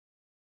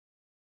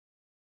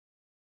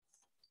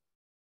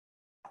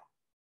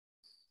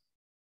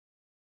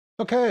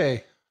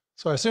Okay,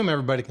 so I assume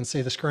everybody can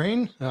see the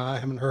screen. I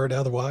haven't heard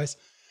otherwise.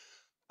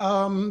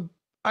 Um,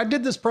 I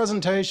did this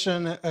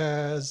presentation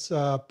as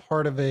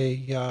part of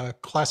a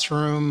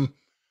classroom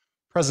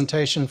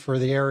presentation for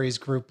the Aries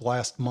group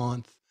last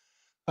month.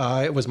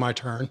 It was my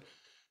turn.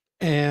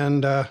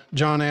 And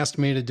John asked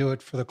me to do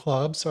it for the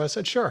club, so I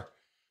said, sure.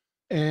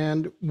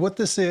 And what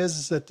this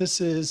is that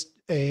this is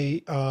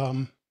a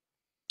kind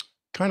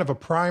of a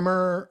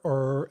primer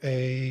or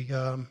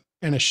and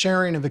a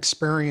sharing of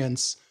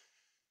experience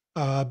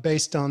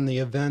based on the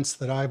events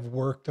that I've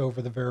worked over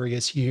the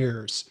various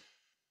years.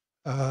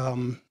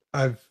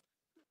 As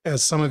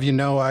some of you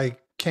know, I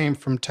came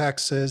from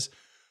Texas.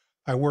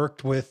 I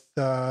worked with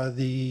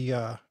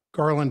the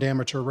Garland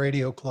Amateur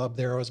Radio Club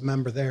there. I was a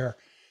member there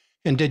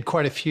and did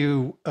quite a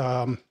few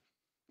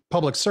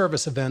public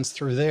service events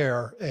through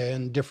there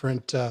in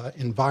different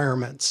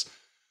environments.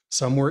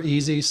 Some were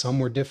easy, some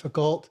were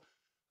difficult,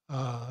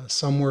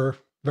 some were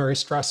very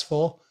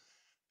stressful.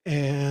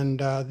 And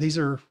these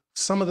are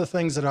some of the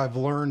things that I've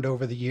learned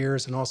over the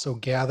years and also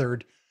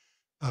gathered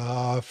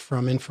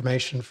from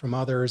information from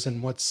others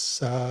and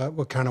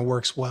what kind of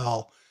works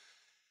well.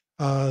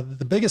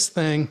 The biggest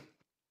thing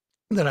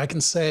that I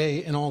can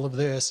say in all of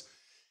this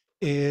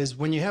is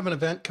when you have an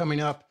event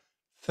coming up,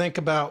 think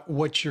about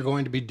what you're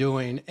going to be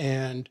doing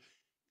and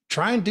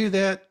try and do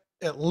that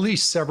at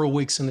least several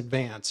weeks in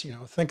advance. You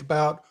know, think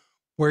about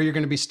where you're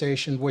going to be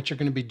stationed, what you're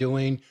going to be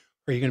doing.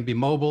 Are you going to be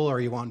mobile? Are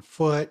you on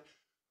foot?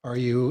 Are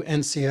you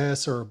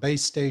NCS or a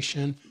base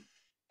station?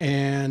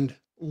 And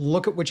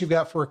look at what you've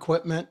got for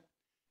equipment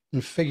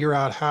and figure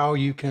out how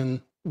you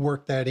can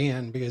work that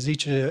in, because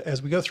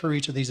as we go through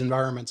each of these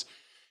environments,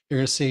 you're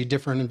going to see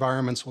different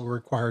environments will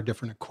require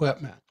different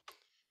equipment.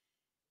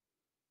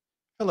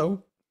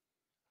 Hello.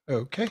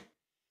 Okay.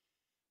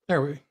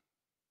 There we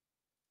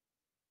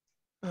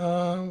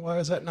why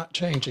is that not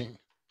changing?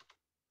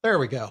 There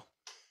we go.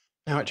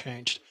 Now it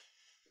changed.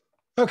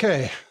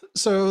 Okay,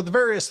 so the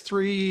various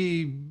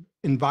three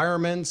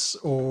environments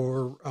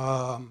or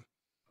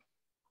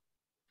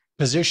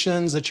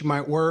positions that you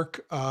might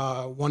work.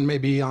 One may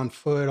be on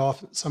foot,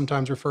 often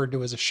sometimes referred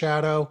to as a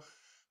shadow.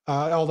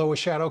 Although a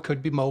shadow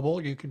could be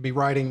mobile, you could be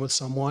riding with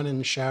someone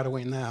and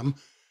shadowing them.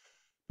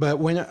 But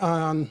when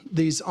on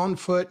these on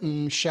foot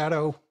and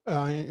shadow,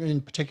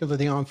 in particular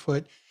the on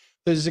foot,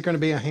 this is going to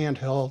be a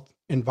handheld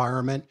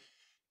environment.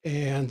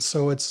 And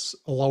so it's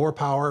a lower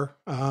power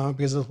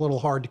because it's a little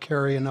hard to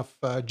carry enough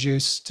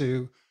juice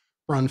to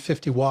run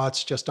 50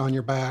 watts just on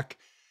your back.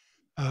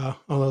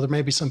 Although there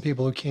may be some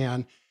people who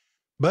can.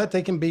 But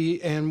they can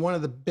be, and one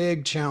of the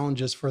big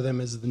challenges for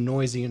them is the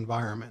noisy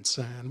environments.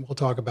 And we'll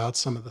talk about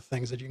some of the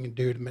things that you can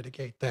do to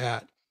mitigate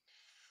that.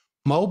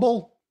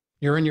 Mobile,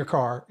 you're in your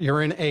car,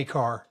 you're in a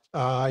car.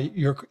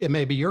 It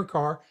may be your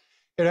car.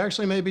 It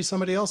actually may be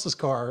somebody else's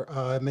car.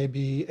 It may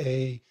be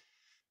a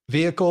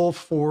vehicle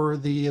for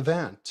the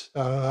event.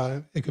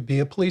 It could be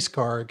a police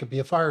car. It could be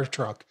a fire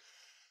truck.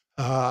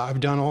 I've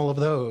done all of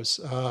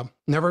those.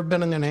 Never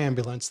been in an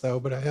ambulance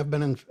though, but I have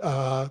been in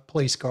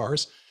police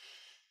cars.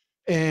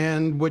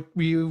 And what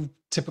you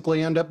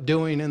typically end up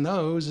doing in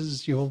those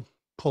is you'll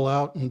pull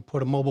out and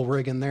put a mobile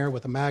rig in there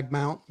with a mag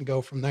mount and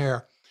go from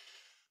there.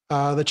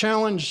 The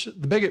challenge,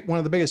 one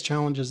of the biggest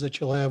challenges that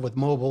you'll have with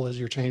mobile is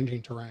you're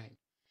changing terrain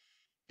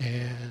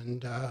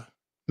and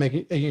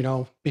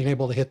being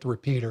able to hit the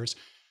repeaters.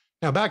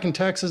 Now back in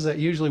Texas, that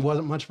usually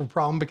wasn't much of a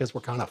problem because we're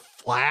kind of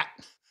flat.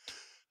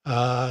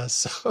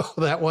 So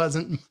that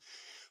wasn't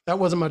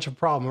much of a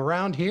problem.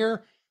 Around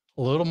here,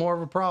 a little more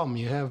of a problem.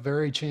 You have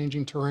very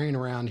changing terrain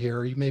around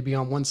here. You may be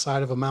on one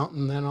side of a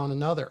mountain, then on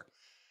another.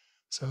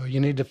 So you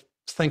need to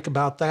think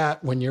about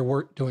that when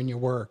you're doing your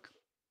work.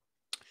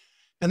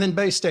 And then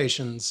base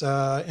stations,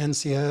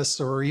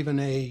 NCS, or even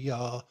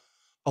a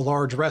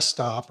large rest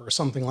stop or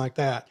something like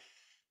that.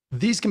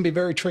 These can be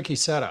very tricky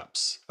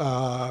setups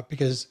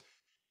because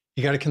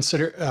you got to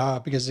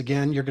consider, because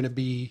again, you're going to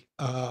be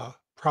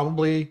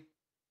probably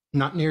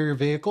not near your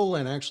vehicle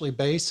and actually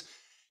base.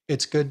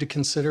 It's good to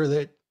consider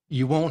that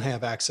you won't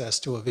have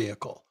access to a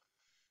vehicle.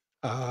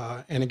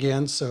 And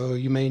again, so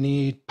you may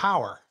need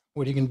power.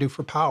 What are you going to do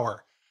for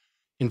power?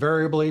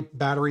 Invariably,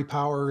 battery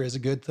power is a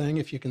good thing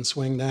if you can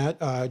swing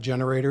that.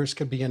 Generators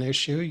could be an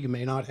issue. You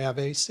may not have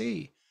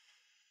AC.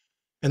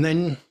 And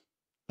then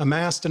a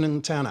mast and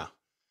antenna.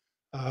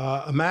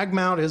 A mag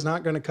mount is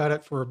not going to cut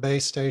it for a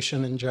base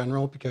station in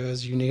general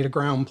because you need a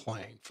ground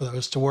plane for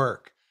those to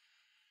work.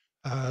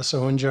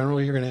 So in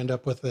general, you're going to end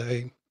up with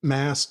a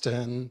mast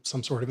and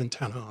some sort of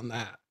antenna on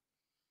that.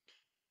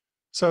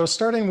 So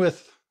starting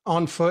with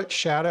on foot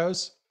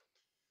shadows,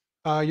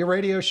 your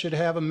radio should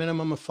have a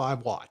minimum of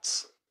 5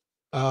 watts.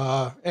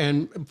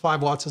 And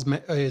 5 watts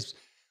is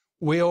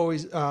we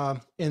always,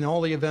 in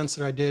all the events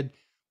that I did,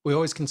 we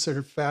always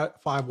considered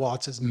 5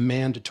 watts as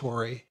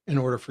mandatory in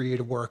order for you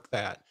to work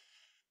that.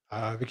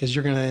 Because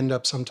you're going to end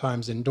up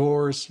sometimes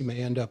indoors. You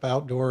may end up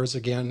outdoors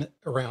again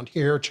around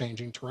here,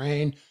 changing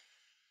terrain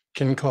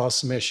can cause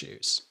some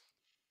issues.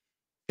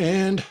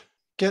 And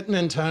get an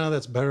antenna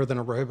that's better than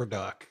a rubber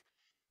duck.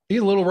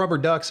 These little rubber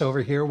ducks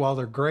over here, while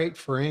they're great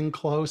for in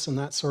close and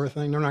that sort of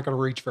thing, they're not going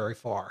to reach very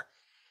far.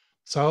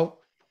 So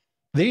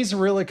these are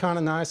really kind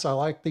of nice. I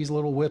like these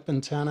little whip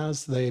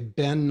antennas. They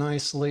bend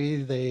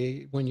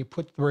nicely. When you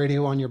put the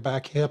radio on your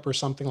back hip or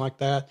something like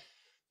that,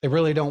 they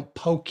really don't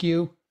poke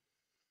you.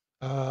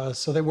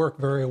 So they work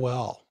very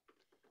well.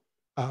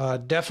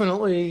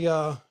 Definitely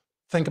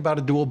think about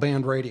a dual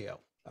band radio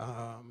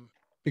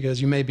because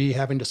you may be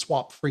having to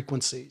swap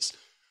frequencies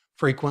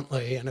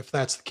frequently. And if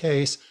that's the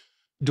case,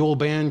 dual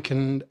band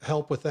can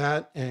help with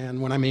that.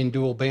 And when I mean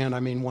dual band, I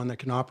mean one that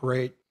can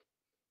operate.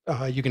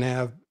 You can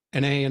have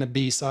an A and a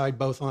B side,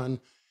 both on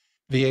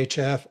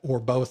VHF or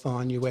both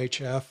on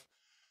UHF.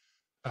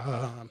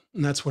 And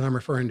that's what I'm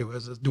referring to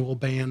as a dual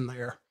band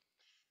there.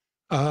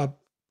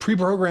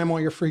 Pre-program all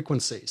your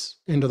frequencies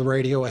into the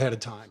radio ahead of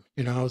time.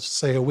 You know,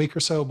 say a week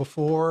or so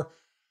before,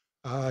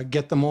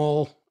 get them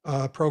all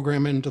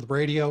programmed into the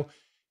radio.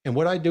 And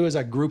what I do is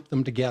I group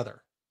them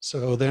together.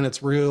 So then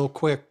it's real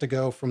quick to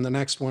go from the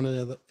next one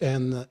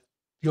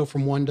go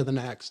from one to the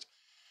next.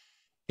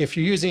 If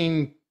you're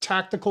using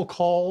tactical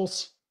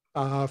calls,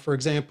 for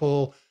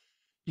example,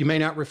 you may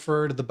not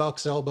refer to the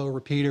Buck's Elbow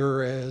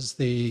repeater as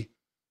the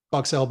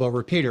Buck's Elbow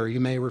repeater. You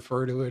may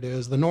refer to it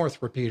as the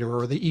North repeater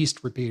or the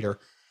East repeater,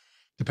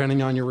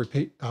 depending on your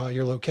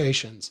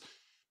locations.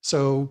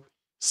 So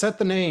set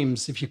the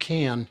names, if you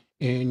can,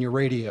 in your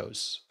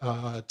radios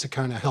to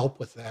kind of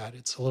help with that.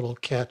 It's a little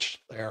catch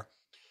there.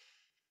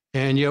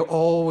 And you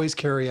always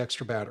carry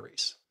extra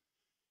batteries.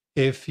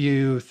 If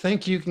you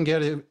think you can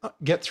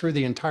get through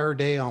the entire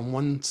day on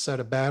one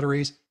set of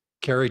batteries,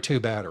 carry 2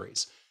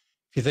 batteries.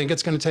 If you think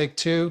it's going to take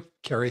 2,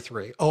 carry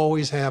 3.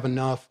 Always have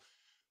enough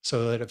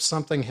so that if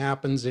something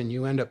happens and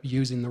you end up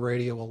using the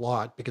radio a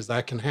lot, because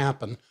that can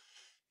happen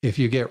if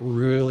you get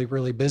really,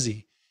 really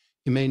busy,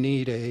 you may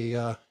need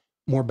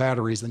more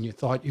batteries than you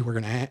thought you were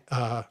going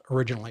to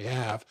originally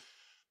have.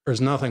 There's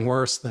nothing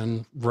worse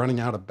than running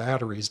out of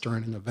batteries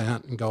during an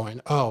event and going,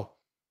 oh,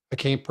 I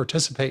can't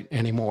participate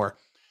anymore.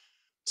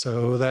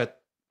 So that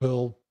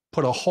will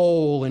put a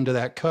hole into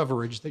that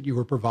coverage that you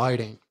were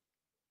providing.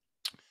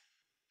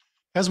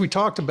 As we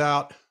talked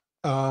about,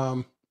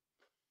 foot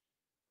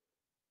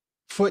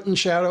and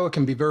shadow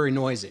can be very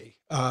noisy.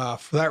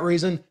 For that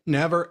reason,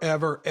 never,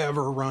 ever,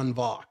 ever run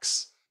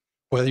Vox.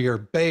 Whether you're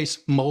base,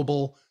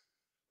 mobile,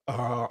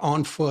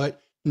 on foot,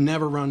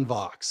 never run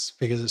Vox,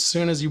 because as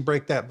soon as you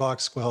break that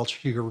Vox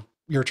squelch,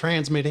 you're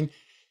transmitting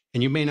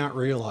and you may not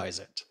realize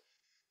it.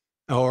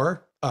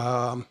 Or,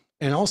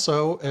 and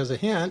also as a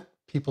hint,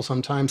 people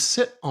sometimes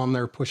sit on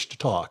their push to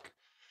talk.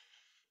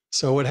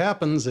 So what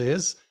happens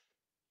is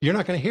you're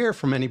not going to hear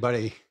from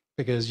anybody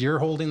because you're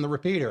holding the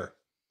repeater.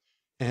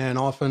 And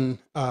often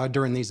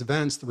during these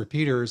events, the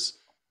repeaters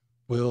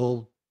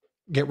will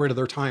get rid of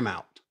their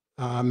timeout,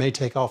 may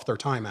take off their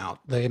timeout.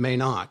 They may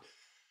not.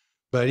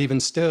 But even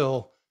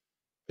still,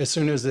 as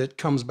soon as it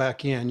comes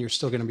back in, you're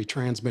still going to be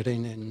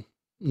transmitting and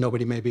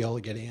nobody may be able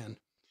to get in.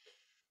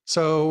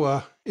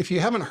 So if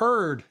you haven't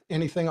heard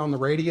anything on the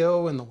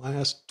radio in the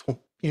last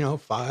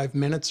 5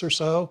 minutes or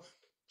so,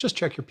 just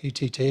check your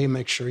PTT,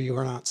 make sure you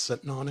are not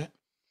sitting on it.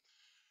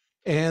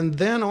 And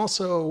then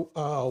also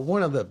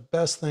one of the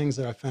best things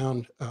that I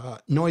found,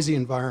 noisy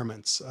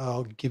environments.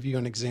 I'll give you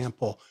an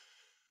example.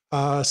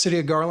 City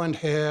of Garland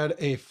had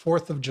a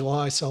 4th of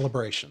July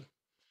celebration.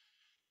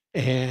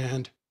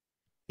 And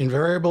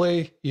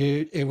invariably,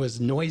 it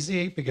was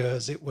noisy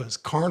because it was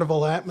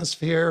carnival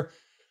atmosphere.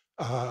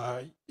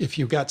 If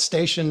you got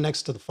stationed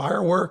next to the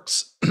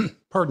fireworks,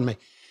 pardon me,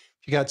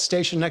 if you got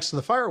stationed next to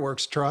the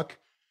fireworks truck,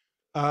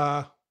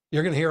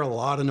 you're going to hear a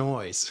lot of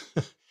noise.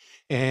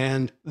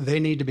 And they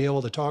need to be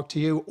able to talk to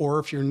you. Or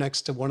if you're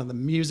next to one of the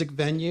music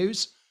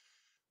venues,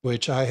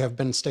 which I have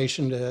been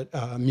stationed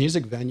at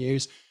music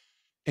venues,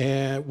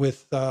 and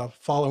with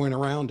following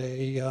around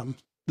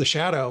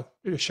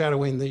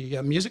shadowing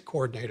the music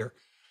coordinator.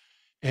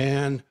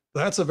 And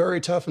that's a very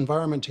tough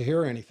environment to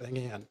hear anything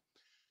in.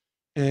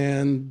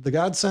 And the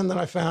godsend that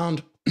I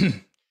found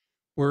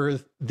were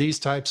these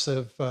types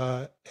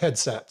of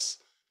headsets.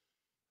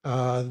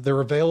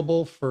 They're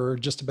available for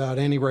just about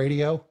any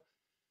radio.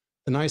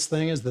 The nice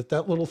thing is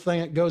that little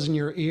thing that goes in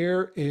your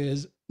ear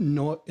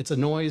it's a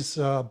noise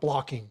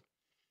blocking.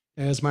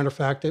 As a matter of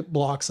fact, it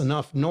blocks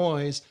enough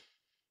noise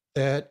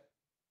that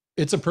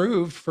it's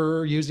approved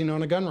for using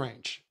on a gun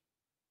range.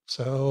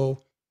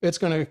 So it's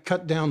going to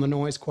cut down the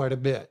noise quite a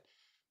bit.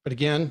 But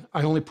again,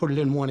 I only put it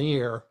in one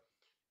ear,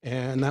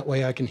 and that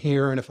way I can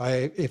hear. And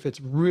if it's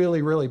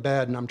really, really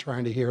bad and I'm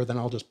trying to hear, then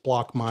I'll just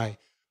block my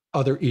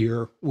other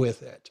ear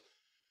with it.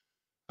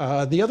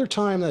 The other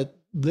time that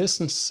this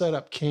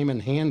setup came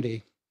in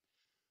handy,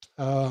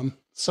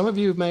 some of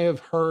you may have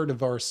heard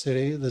of our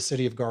city, the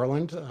city of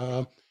Garland.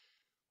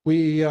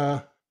 We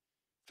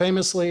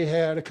famously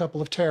had a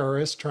couple of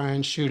terrorists try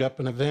and shoot up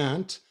an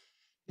event.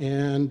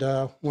 And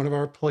one of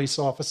our police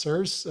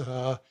officers,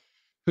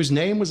 whose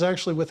name was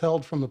actually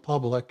withheld from the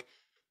public,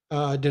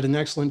 did an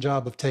excellent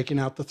job of taking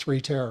out the 3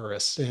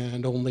 terrorists.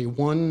 And only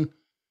one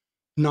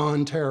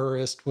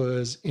non-terrorist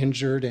was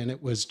injured, and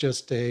it was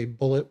just a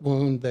bullet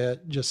wound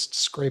that just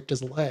scraped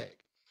his leg.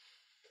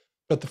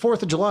 But the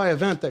 4th of July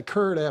event that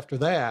occurred after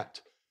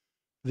that,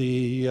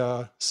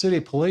 the city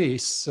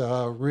police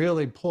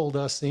really pulled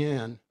us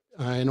in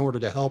order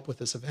to help with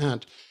this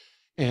event.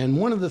 And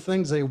one of the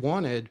things they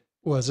wanted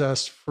was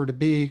us to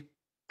be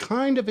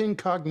kind of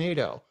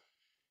incognito.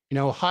 You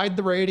know, hide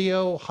the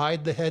radio,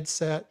 hide the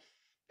headset,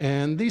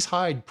 and these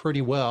hide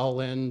pretty well,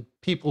 and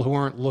people who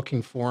aren't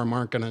looking for them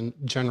aren't going to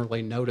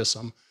generally notice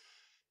them.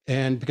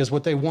 And because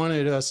what they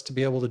wanted us to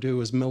be able to do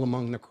was mill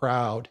among the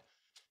crowd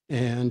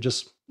and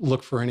just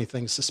look for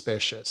anything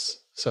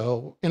suspicious.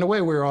 So in a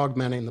way, we were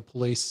augmenting the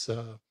police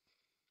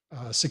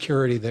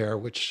security there,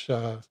 which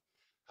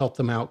helped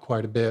them out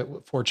quite a bit.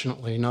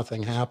 Fortunately,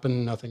 nothing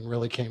happened. Nothing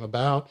really came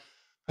about.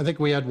 I think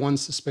we had one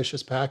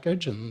suspicious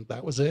package, and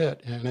that was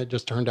it. And it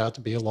just turned out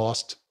to be a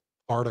lost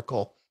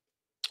article.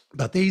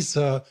 But these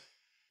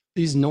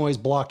noise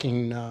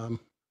blocking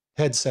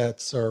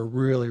headsets are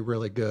really,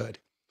 really good.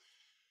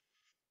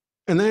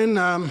 And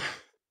then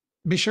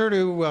be sure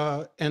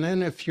to, and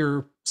then if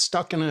you're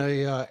stuck in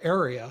a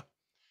area,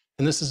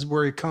 and this is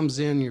where it comes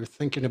in, you're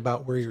thinking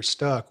about where you're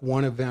stuck.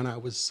 One event I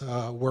was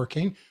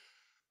working,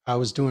 I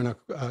was doing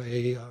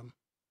a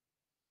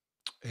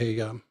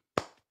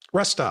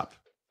rest stop,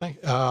 and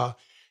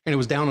it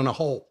was down in a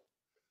hole.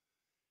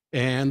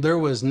 And there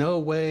was no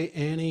way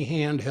any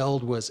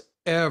handheld was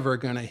ever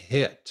going to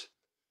hit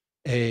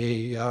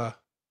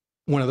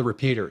one of the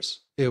repeaters.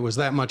 It was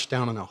that much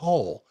down in a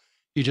hole.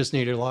 You just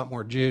needed a lot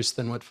more juice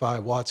than what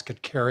 5 watts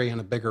could carry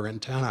and a bigger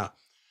antenna.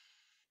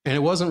 And it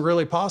wasn't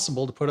really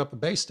possible to put up a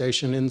base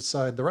station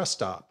inside the rest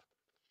stop.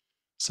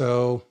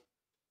 So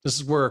this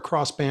is where a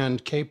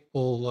crossband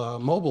capable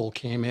mobile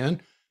came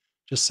in.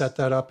 Just set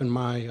that up in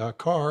my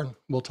car.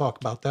 We'll talk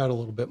about that a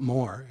little bit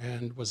more,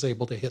 and was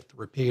able to hit the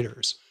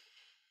repeaters.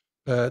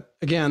 But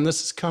again,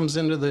 this comes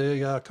into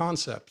the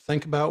concept.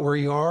 Think about where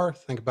you are,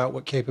 think about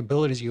what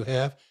capabilities you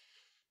have.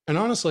 And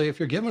honestly, if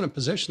you're given a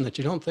position that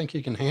you don't think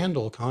you can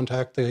handle,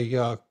 contact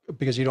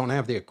because you don't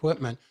have the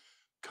equipment,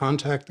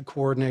 contact the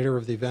coordinator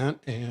of the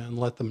event and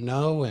let them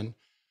know and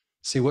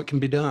see what can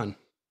be done.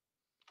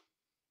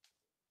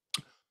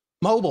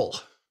 Mobile.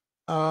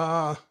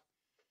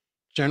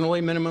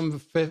 Generally, minimum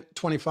of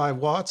 25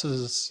 watts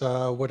is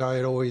what I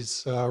had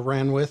always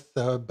ran with,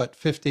 but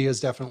 50 is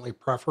definitely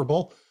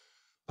preferable.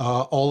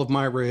 All of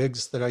my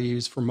rigs that I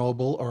use for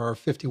mobile are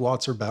 50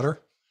 watts or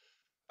better.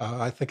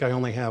 I think I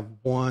only have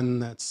one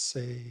that's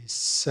a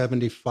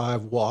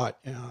 75 watt.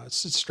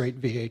 It's a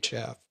straight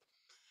VHF,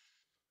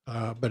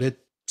 but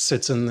it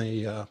sits in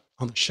the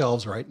on the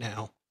shelves right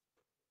now.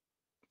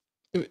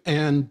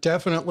 And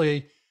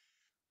definitely,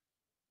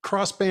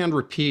 crossband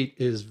repeat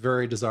is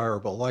very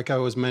desirable. Like I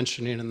was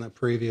mentioning in the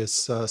previous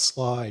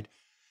slide,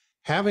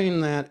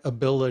 having that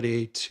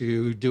ability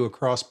to do a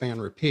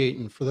crossband repeat,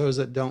 and for those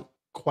that don't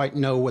quite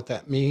know what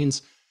that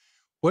means,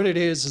 what it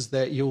is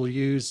that you'll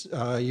use,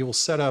 you'll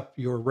set up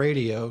your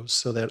radio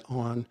so that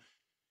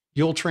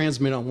you'll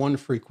transmit on one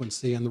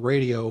frequency and the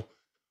radio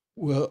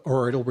will,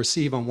 or it'll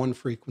receive on one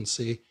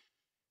frequency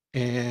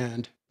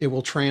and it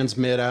will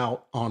transmit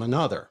out on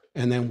another.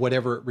 And then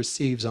whatever it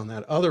receives on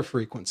that other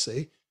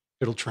frequency,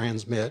 it'll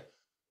transmit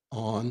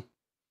on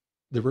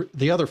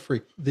the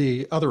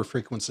other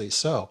frequency.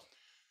 So,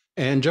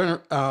 and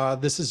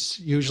this is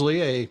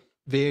usually a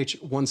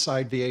one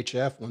side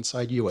VHF, one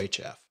side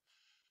UHF.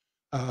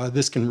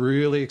 This can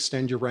really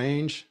extend your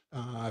range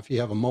if you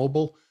have a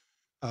mobile.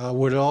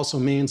 What it also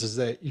means is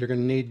that you're going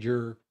to need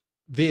your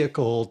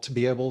vehicle to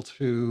be able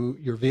to,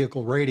 your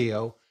vehicle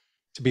radio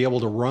to be able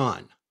to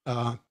run,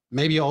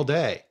 maybe all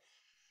day.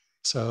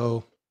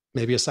 So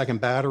maybe a second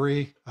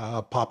battery,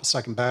 pop a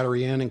second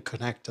battery in and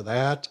connect to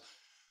that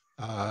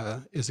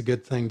is a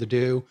good thing to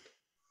do.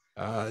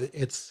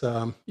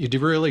 You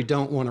really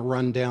don't want to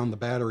run down the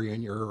battery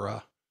in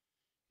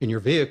your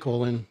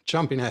vehicle. And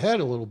jumping ahead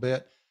a little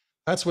bit,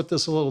 that's what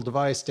this little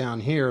device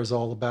down here is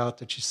all about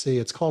that you see.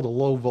 It's called a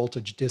low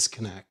voltage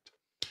disconnect.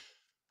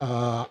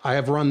 I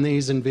have run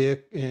these in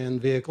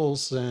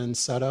vehicles and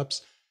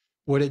setups.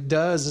 What it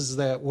does is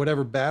that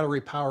whatever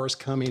battery power is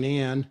coming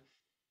in,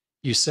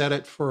 you set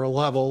it for a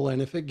level,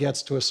 and if it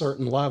gets to a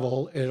certain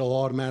level, it'll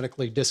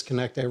automatically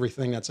disconnect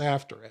everything that's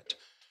after it.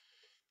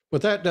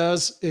 What that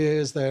does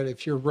is that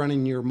if you're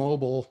running your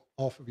mobile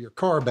off of your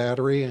car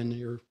battery and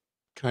you're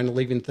kind of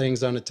leaving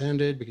things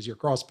unattended because you're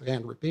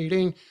crossband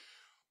repeating,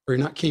 or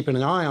you're not keeping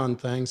an eye on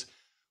things,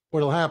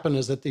 what will happen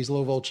is that these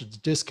low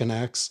voltage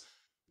disconnects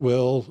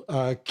will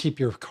keep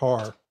your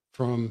car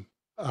from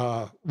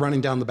running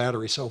down the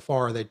battery so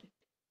far that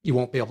you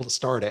won't be able to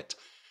start it.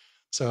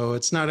 So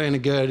it's not any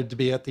good to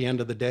be at the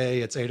end of the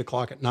day. It's 8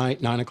 o'clock at night,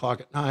 9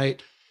 o'clock at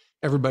night.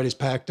 Everybody's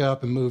packed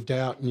up and moved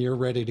out and you're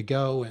ready to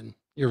go and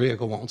your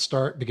vehicle won't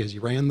start because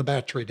you ran the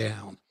battery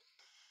down.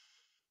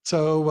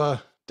 So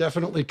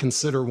definitely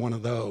consider one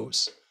of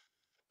those.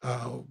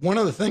 One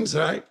of the things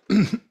that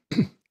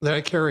that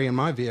I carry in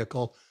my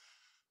vehicle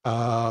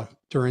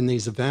during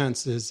these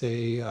events is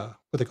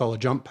what they call a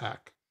jump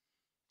pack.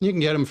 You can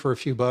get them for a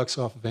few bucks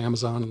off of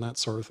Amazon and that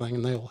sort of thing,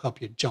 and they'll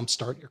help you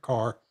jumpstart your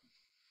car.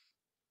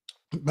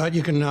 But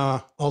you can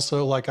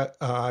also, like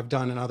I've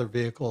done in other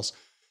vehicles,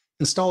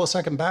 install a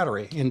second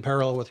battery in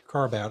parallel with your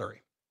car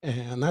battery.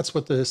 And that's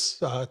what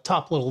this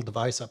top little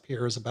device up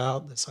here is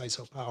about, this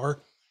ISO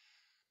power.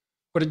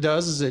 What it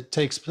does is it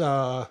takes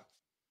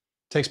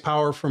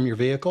power from your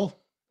vehicle.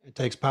 It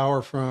takes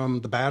power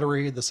from the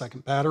battery, the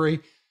second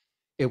battery.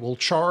 It will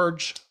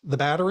charge the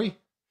battery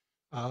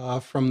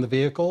from the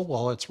vehicle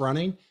while it's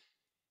running.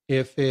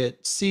 If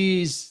it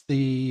sees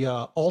the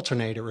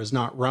alternator is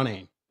not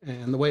running,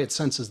 and the way it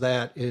senses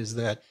that is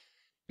that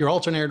your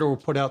alternator will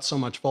put out so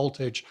much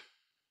voltage,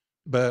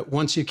 but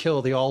once you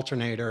kill the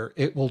alternator,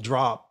 it will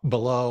drop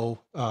below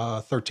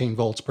 13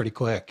 volts pretty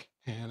quick.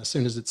 And as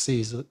soon as it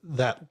sees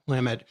that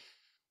limit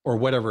or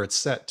whatever it's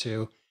set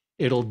to,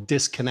 it'll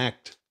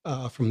disconnect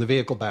from the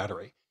vehicle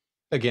battery.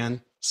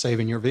 Again,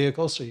 saving your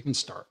vehicle so you can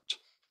start.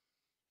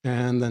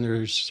 And then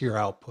there's your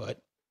output.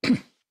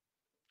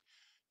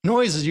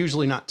 Noise is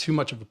usually not too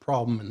much of a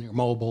problem in your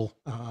mobile.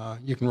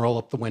 You can roll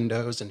up the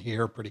windows and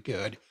hear pretty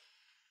good.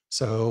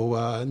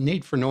 So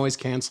need for noise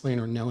canceling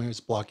or noise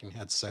blocking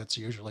headsets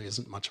usually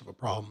isn't much of a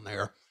problem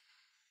there.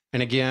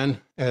 And again,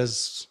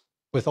 as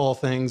with all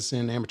things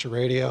in amateur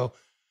radio,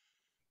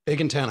 big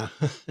antenna.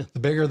 The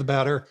bigger the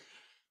better,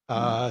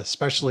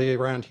 especially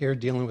around here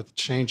dealing with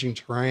changing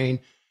terrain.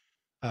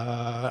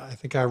 I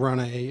think I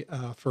run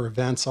for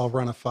events, I'll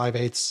run a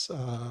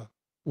 5/8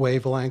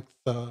 wavelength.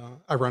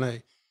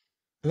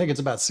 I think it's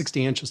about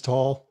 60 inches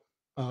tall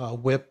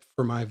whip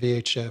for my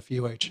VHF,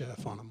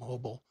 UHF on a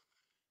mobile.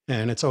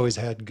 And it's always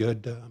had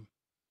good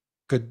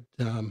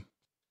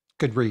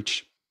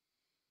reach.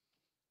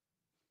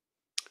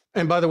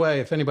 And by the way,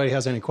 if anybody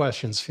has any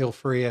questions, feel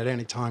free at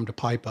any time to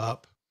pipe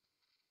up.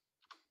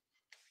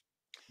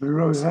 The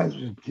road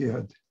hazard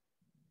kit.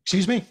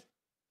 Excuse me?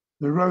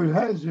 The road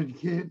hazard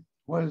kit,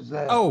 what is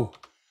that? Oh,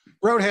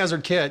 road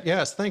hazard kit.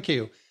 Yes, thank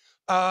you.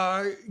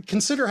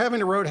 Consider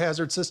having a road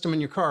hazard system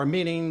in your car,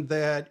 meaning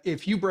that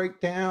if you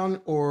break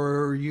down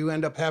or you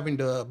end up having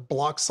to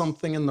block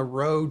something in the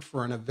road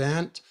for an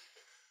event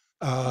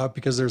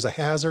because there's a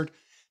hazard,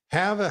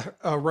 have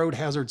a road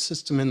hazard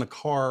system in the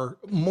car,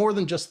 more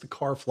than just the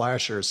car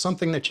flashers,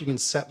 something that you can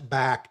set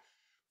back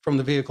from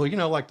the vehicle, you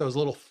know, like those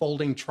little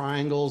folding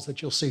triangles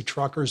that you'll see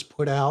truckers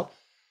put out,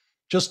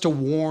 just to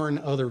warn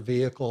other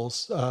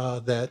vehicles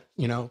that,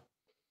 you know,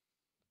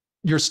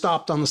 you're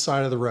stopped on the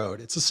side of the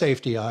road. It's a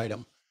safety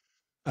item.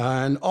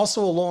 And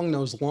also along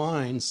those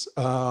lines,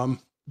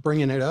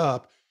 bringing it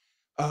up,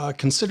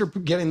 consider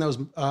getting those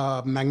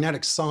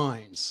magnetic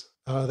signs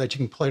that you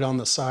can plate on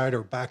the side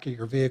or back of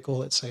your vehicle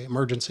that say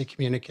emergency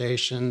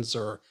communications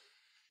or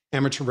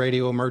amateur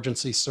radio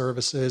emergency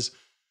services.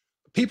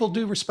 People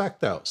do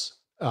respect those.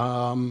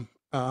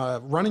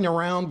 Running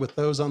around with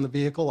those on the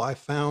vehicle, I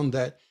found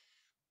that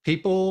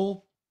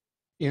people,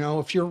 you know,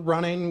 if you're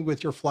running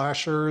with your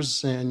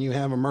flashers and you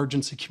have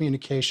emergency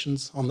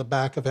communications on the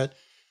back of it,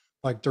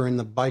 like during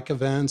the bike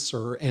events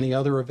or any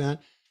other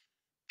event,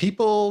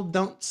 people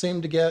don't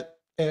seem to get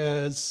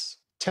as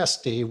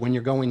testy when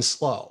you're going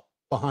slow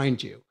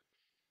behind you.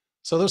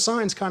 So those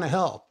signs kind of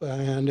help,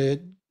 and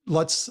it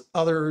lets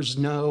others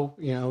know,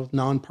 you know,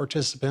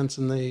 non-participants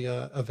in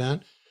the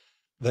event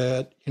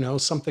that, you know,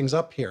 something's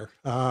up here.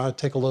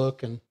 Take a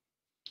look and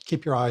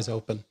keep your eyes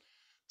open.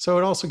 So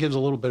it also gives a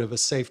little bit of a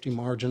safety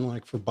margin,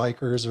 like for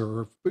bikers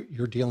or if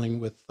you're dealing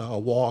with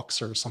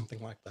walks or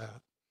something like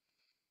that.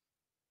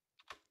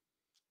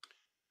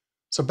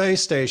 So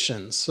base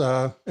stations,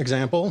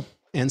 example,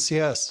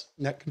 NCS,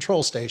 net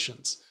control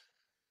stations.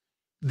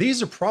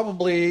 These are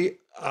probably,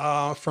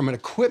 from an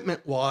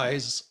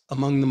equipment-wise,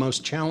 among the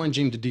most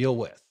challenging to deal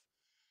with.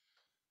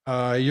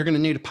 You're going to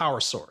need a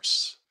power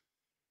source.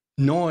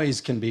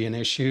 Noise can be an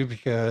issue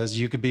because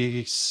you could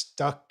be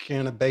stuck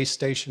in a base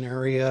station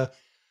area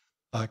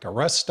like a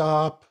rest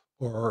stop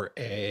or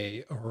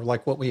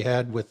like what we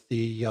had with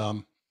the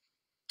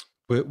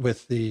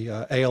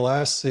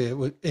ALS.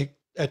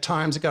 At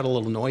times it got a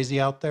little noisy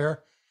out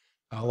there.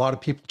 A lot of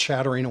people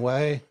chattering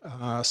away,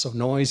 so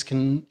noise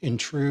can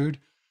intrude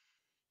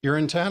your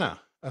antenna.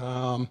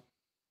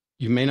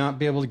 You may not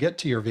be able to get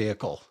to your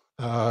vehicle.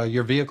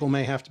 Your vehicle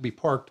may have to be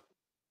parked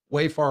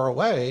way far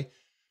away,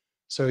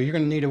 so you're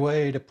going to need a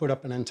way to put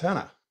up an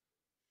antenna.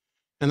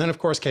 And then, of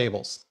course,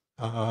 cables.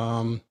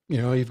 You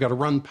know, you've got to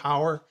run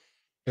power,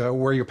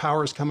 where your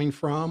power is coming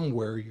from,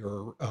 where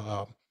your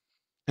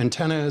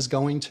antenna is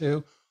going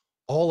to.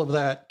 All of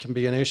that can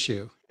be an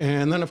issue.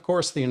 And then, of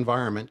course, the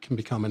environment can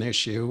become an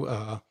issue.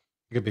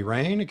 It could be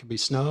rain, it could be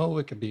snow,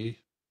 it could be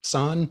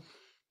sun,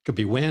 it could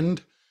be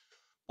wind.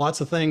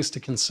 Lots of things to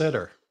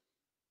consider.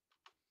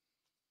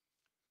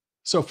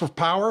 So for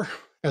power,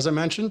 as I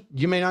mentioned,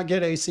 you may not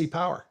get AC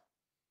power.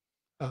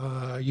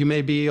 You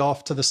may be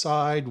off to the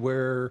side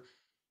where,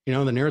 you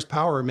know, the nearest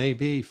power may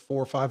be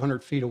 400 or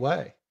 500 feet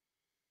away.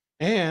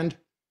 And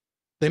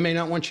they may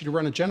not want you to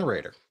run a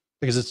generator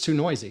because it's too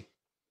noisy.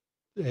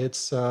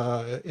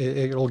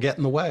 It'll get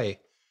in the way.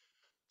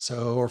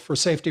 So, or for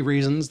safety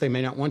reasons, they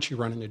may not want you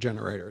running a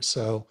generator.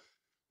 So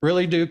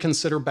really do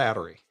consider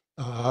battery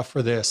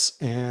for this.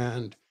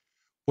 And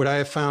what I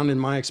have found in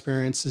my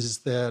experience is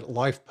that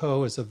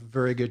LifePo is a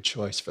very good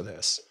choice for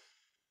this.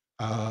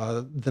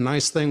 The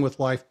nice thing with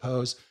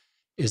LifePos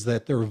is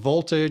that their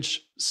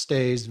voltage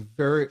stays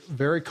very,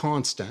 very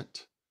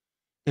constant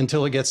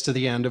until it gets to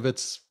the end of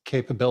its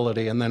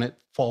capability, and then it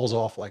falls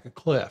off like a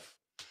cliff.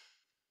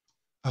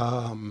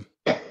 And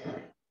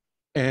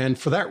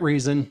for that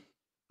reason,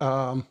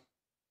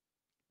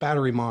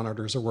 battery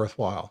monitors are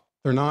worthwhile.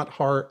 They're not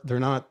hard. They're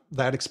not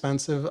that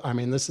expensive. I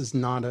mean, this is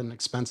not an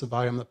expensive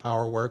item that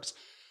PowerWorks.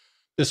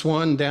 This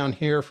one down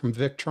here from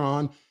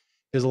Victron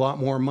is a lot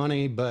more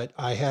money, but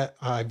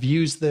I've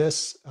used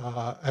this.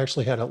 I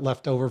actually had it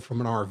left over from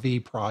an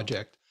RV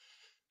project.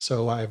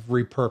 So I've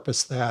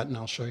repurposed that, and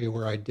I'll show you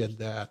where I did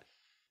that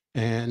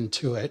and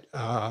to it.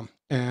 And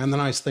the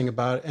nice thing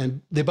about it,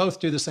 and they both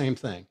do the same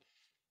thing.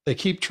 They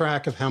keep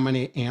track of how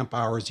many amp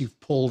hours you've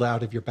pulled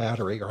out of your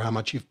battery or how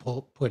much you've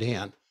put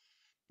in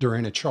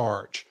during a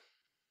charge.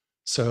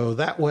 So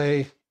that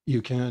way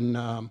you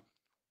can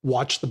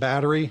watch the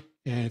battery.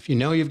 And if you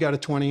know you've got a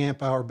 20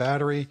 amp hour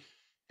battery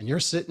and you're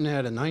sitting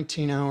at a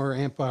 19-hour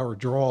amp hour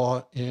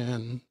draw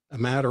in a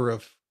matter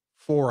of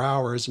 4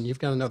 hours and you've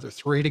got another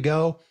 3 to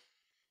go,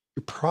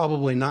 you're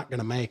probably not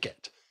going to make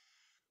it.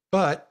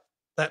 But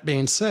that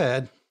being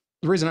said,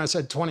 the reason I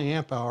said 20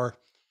 amp hour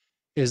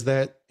is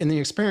that in the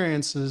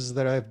experiences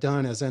that I've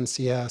done as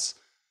NCS,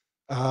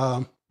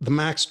 the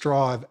max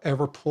draw I've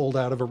ever pulled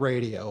out of a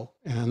radio,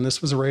 and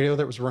this was a radio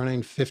that was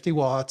running 50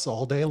 watts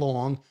all day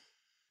long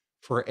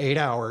for 8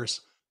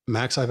 hours, the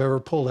max I've ever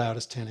pulled out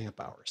is 10 amp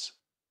hours.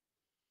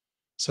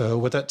 So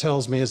what that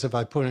tells me is if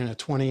I put in a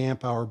 20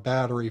 amp hour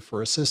battery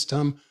for a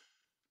system,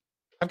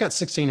 I've got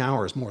 16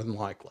 hours more than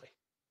likely.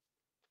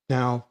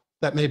 Now,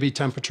 that may be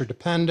temperature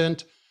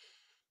dependent,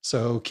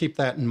 so keep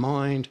that in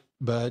mind,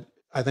 but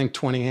I think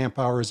 20 amp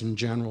hours in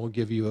general will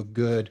give you a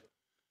good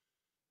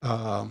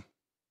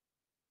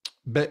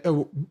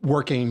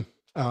working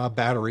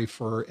battery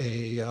for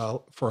a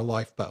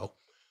LifePo.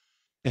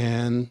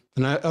 And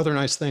the other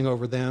nice thing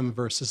over them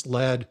versus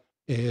lead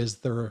is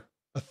they're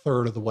a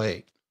third of the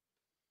weight.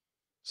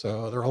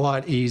 So they're a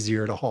lot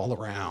easier to haul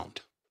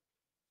around.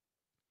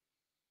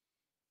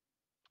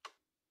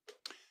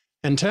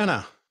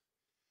 Antenna.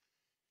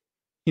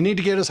 You need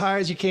to get as high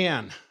as you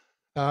can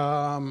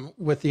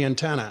with the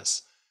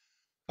antennas.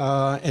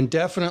 And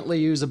definitely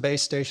use a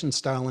base station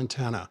style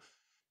antenna.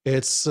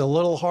 It's a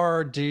little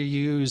hard to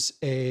use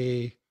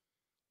a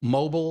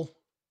mobile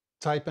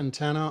type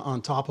antenna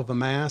on top of a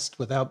mast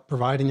without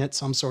providing it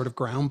some sort of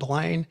ground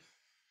plane.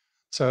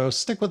 So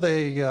stick with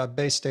a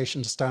base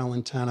station style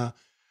antenna.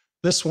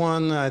 This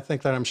one, I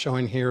think that I'm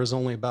showing here, is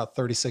only about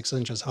 36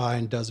 inches high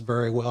and does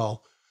very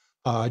well.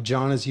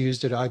 John has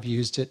used it. I've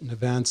used it in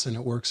events, and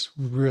it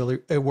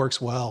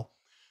works well.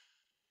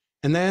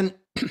 And then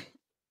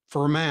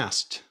for a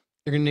mast,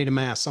 you're going to need a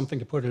mast, something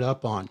to put it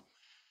up on.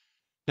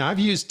 Now, I've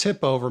used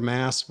tip over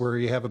masts where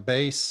you have a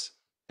base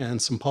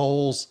and some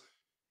poles,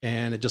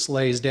 and it just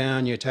lays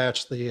down, you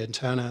attach the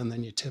antenna, and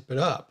then you tip it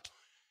up.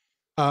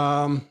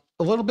 A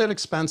little bit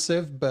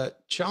expensive,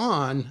 but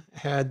John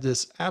had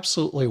this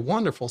absolutely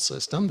wonderful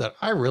system that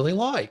I really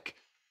like.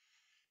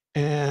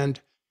 And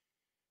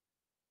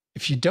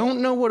if you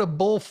don't know what a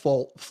bull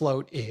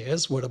float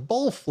is, what a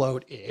bull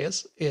float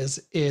is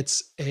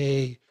it's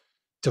a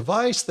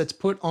device that's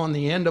put on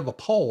the end of a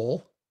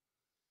pole,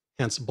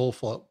 hence bull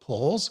float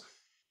poles,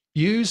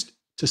 used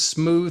to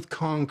smooth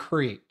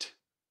concrete.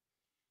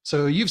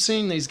 So you've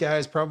seen these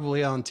guys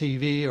probably on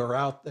TV or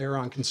out there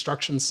on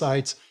construction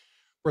sites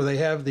where they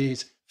have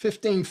these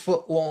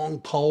 15-foot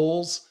long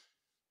poles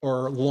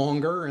or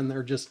longer, and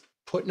they're just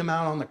putting them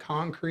out on the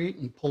concrete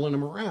and pulling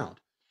them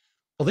around.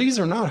 Well, these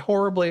are not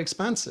horribly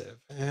expensive,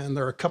 and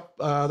they're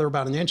they're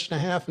about 1.5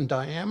 inches in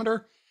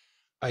diameter.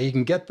 You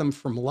can get them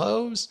from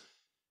Lowe's,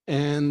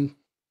 and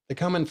they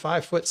come in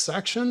 5-foot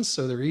sections,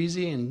 so they're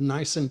easy and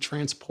nice and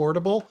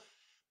transportable.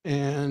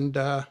 And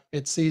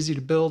it's easy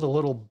to build a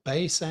little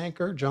base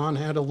anchor. John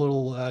had a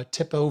little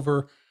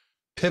tip-over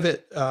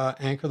pivot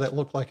anchor that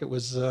looked like it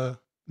was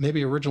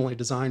maybe originally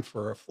designed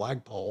for a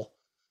flagpole.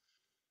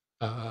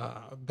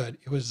 But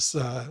it was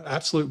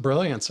absolute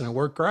brilliance, and it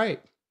worked great.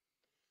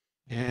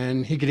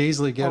 And he could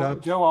easily get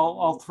up. Joe,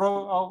 I'll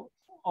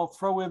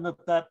throw in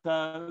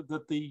that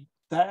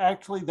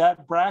actually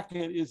that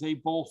bracket is a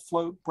bull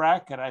float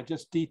bracket. I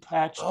just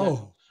detached it.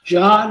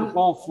 John,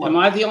 am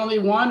I the only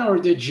one, or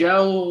did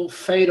Joe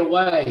fade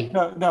away?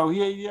 No,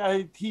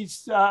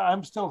 he's.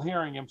 I'm still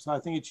hearing him, so I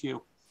think it's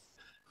you.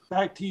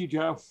 Back to you,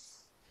 Joe.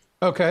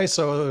 Okay,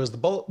 so it was the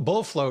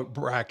bull float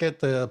bracket,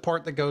 the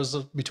part that goes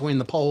between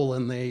the pole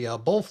and the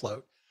bull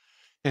float,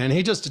 and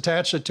he just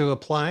attached it to a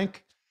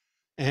plank,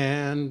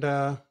 and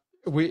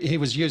we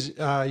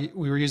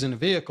were using a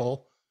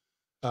vehicle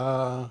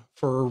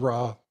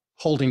for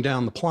holding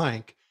down the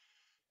plank.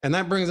 And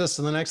that brings us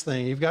to the next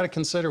thing. You've got to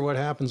consider what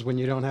happens when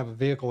you don't have a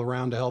vehicle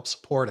around to help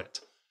support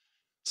it.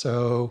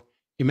 So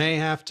you may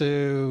have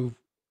to,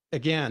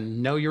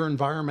 again, know your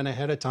environment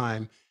ahead of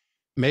time.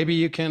 Maybe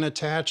you can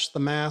attach the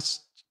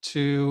mast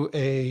to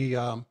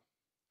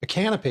a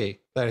canopy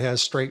that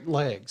has straight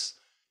legs.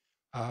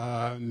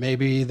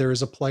 Maybe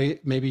there's a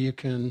plate, maybe you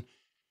can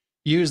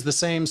use the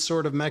same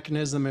sort of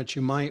mechanism that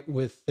you might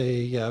with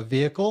a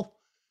vehicle,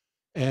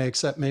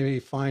 except maybe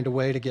find a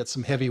way to get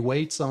some heavy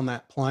weights on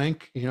that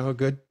plank, you know, a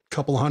good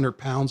couple 100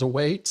 pounds of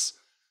weights,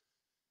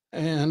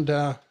 and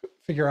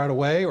figure out a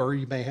way, or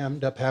you may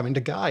end up having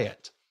to guy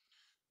it.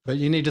 But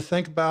you need to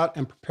think about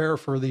and prepare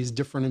for these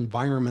different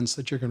environments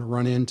that you're going to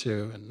run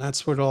into. And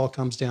that's what it all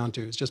comes down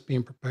to, is just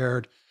being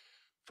prepared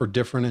for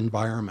different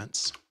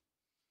environments.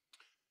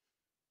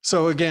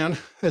 So again,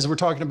 as we're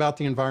talking about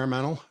the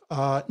environmental,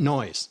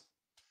 noise.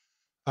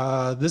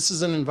 This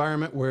is an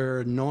environment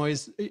where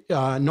noise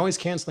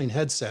canceling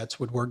headsets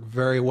would work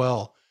very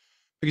well,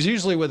 because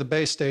usually with a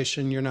base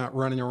station, you're not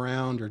running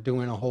around or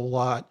doing a whole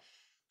lot.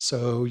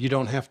 So you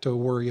don't have to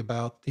worry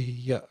about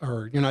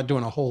or you're not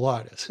doing a whole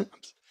lot.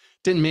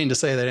 Didn't mean to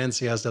say that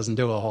NCS doesn't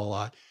do a whole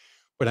lot.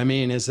 What I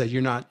mean is that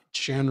you're not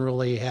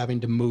generally having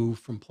to move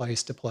from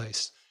place to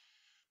place.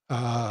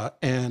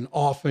 And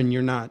often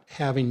you're not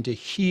having to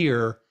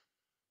hear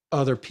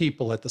other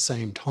people at the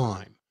same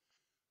time.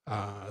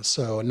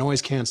 So a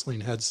noise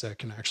canceling headset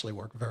can actually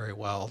work very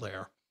well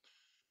there.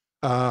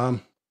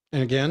 And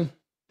again,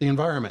 the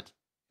environment.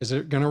 Is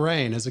it going to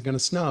rain? Is it going to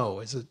snow?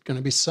 Is it going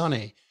to be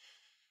sunny?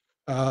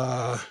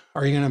 Are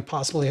you going to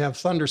possibly have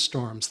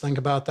thunderstorms? Think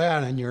about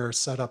that in your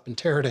setup and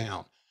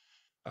teardown.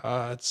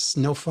 It's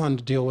no fun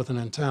to deal with an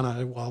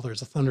antenna while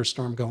there's a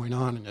thunderstorm going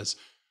on, and it's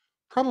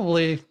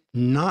probably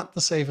not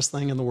the safest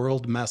thing in the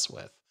world to mess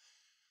with.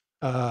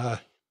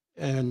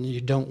 And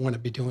you don't want to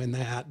be doing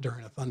that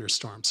during a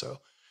thunderstorm. So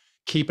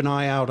keep an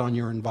eye out on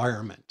your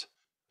environment.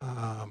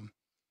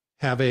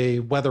 Have a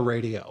weather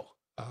radio,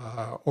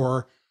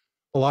 or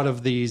a lot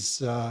of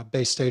these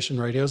base station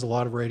radios, a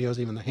lot of radios,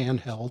 even the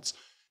handhelds,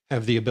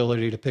 have the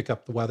ability to pick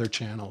up the weather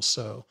channels.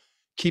 So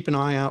keep an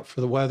eye out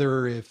for the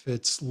weather if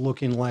it's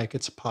looking like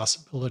it's a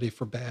possibility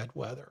for bad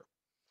weather.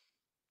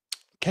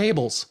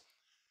 Cables.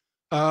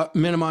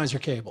 Minimize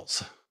your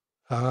cables.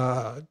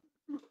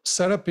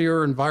 Set up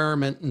your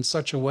environment in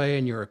such a way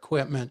in your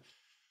equipment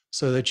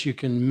so that you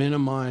can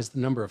minimize the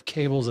number of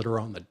cables that are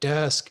on the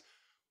desk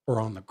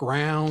or on the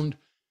ground,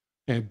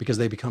 and because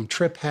they become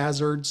trip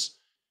hazards.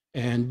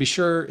 And be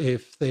sure,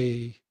 if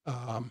the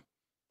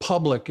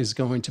public is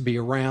going to be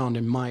around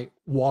and might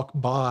walk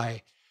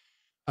by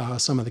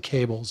some of the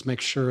cables,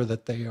 make sure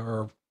that they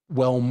are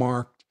well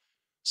marked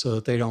so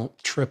that they don't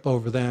trip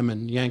over them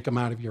and yank them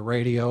out of your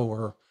radio,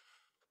 or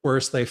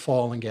worse, they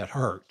fall and get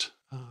hurt.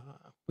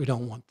 We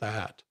don't want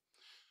that.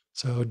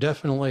 So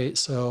definitely,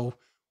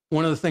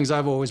 one of the things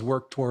I've always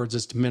worked towards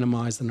is to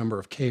minimize the number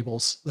of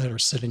cables that are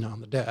sitting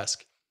on the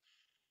desk.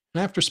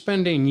 And after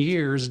spending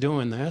years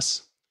doing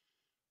this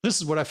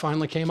is what I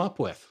finally came up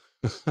with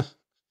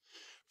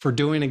for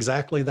doing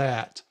exactly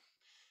that.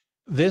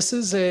 This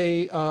is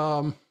a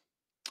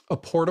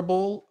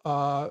portable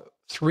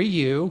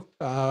 3U.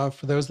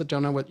 For those that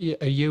don't know what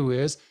a U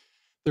is,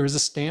 there is a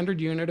standard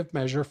unit of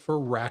measure for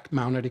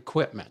rack-mounted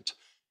equipment,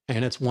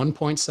 and it's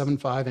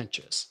 1.75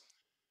 inches.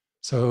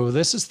 So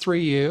this is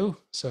 3U,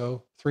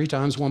 so 3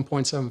 times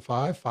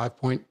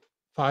 1.75,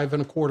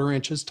 5.5¼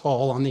 inches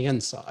tall on the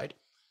inside.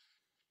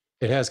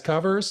 It has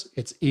covers.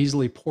 It's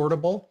easily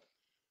portable.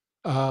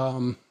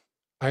 I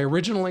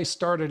originally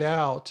started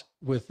out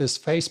with this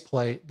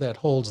faceplate that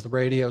holds the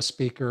radio,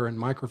 speaker, and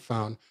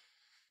microphone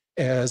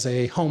as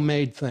a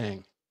homemade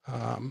thing.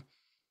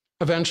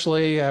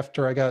 Eventually,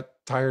 after I got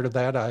tired of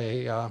that,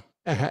 I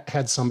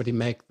had somebody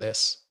make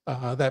this.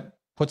 That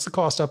puts the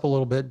cost up a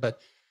little bit, but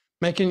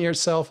making it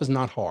yourself is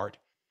not hard.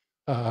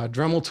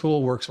 Dremel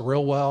tool works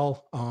real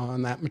well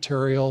on that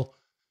material.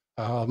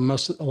 A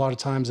lot of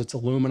times it's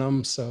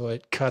aluminum, so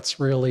it cuts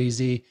real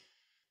easy.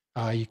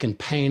 You can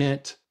paint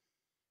it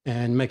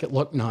and make it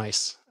look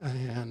nice.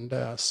 And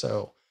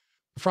so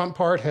the front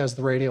part has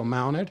the radio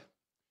mounted.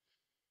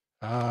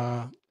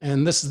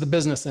 And this is the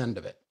business end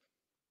of it.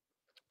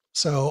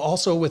 So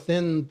also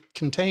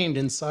contained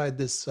inside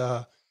this,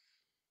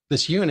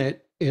 this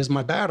unit is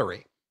my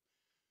battery.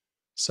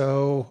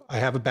 So I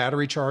have a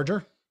battery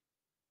charger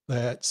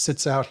that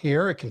sits out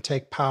here. It can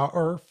take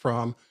power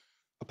from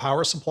a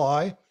power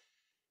supply.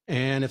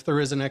 And if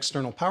there is an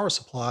external power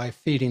supply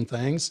feeding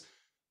things,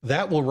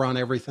 that will run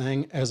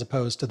everything as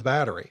opposed to the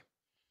battery.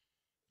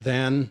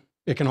 Then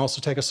it can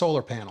also take a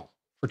solar panel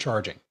for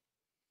charging.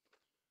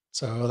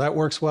 So that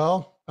works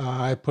well.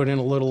 I put in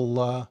a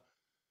little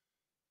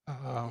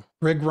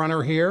rig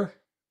runner here,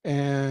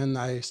 and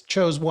I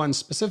chose one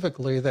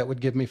specifically that would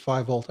give me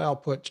 5-volt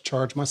output to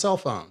charge my cell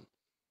phone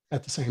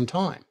at the same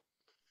time.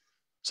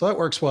 So that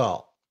works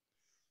well.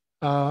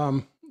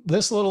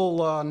 This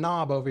little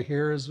knob over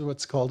here is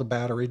what's called a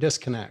battery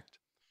disconnect.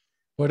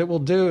 What it will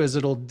do is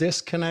it'll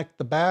disconnect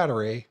the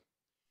battery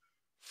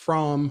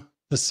from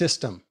the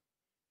system.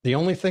 The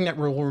only thing that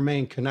will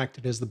remain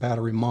connected is the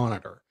battery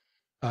monitor.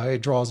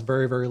 It draws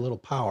very, very little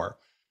power.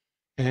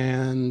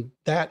 And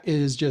that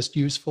is just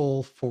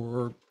useful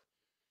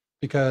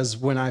because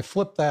when I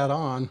flip that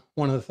on,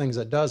 one of the things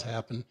that does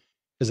happen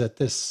is that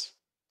this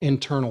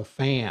internal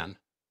fan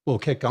will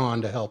kick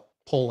on to help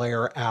pull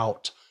air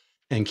out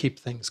and keep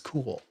things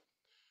cool.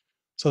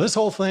 So this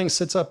whole thing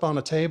sits up on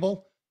a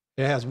table.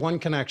 It has one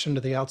connection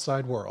to the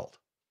outside world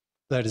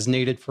that is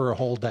needed for a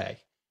whole day.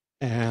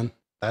 And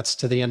that's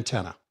to the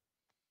antenna.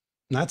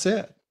 And that's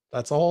it.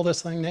 That's all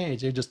this thing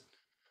needs. You just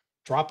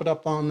drop it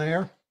up on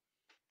there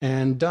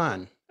and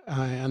done.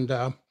 And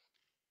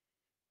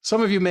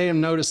some of you may have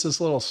noticed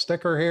this little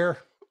sticker here.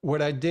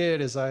 What I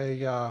did is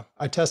I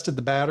tested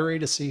the battery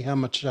to see how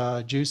much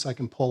juice I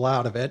can pull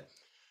out of it.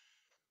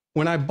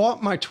 When I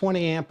bought my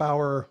 20 amp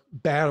hour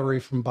battery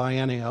from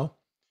Biennial,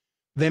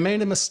 they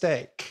made a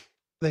mistake.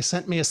 They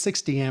sent me a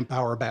 60 amp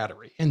hour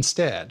battery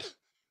instead,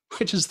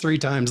 which is 3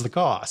 times the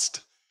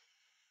cost.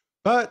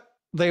 But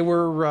they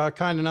were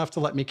kind enough to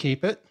let me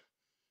keep it.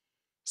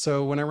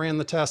 So when I ran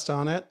the test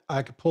on it,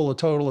 I could pull a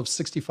total of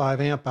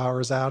 65 amp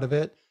hours out of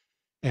it.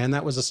 And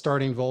that was a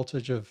starting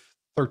voltage of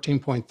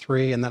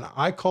 13.3. And then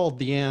I called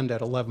the end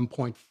at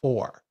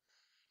 11.4.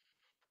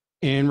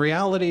 In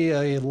reality,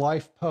 a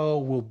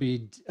LiFePO will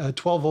be a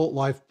 12 volt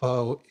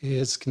LiFePO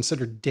is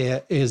considered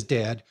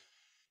dead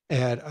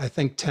at, I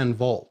think, 10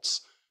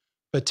 volts.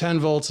 But 10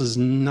 volts is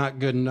not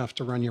good enough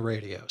to run your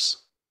radios.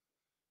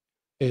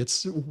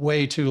 It's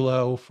way too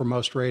low for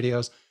most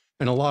radios,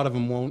 and a lot of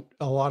them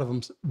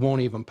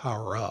won't even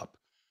power up.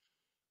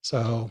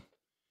 So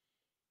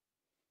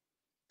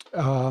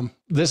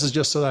this is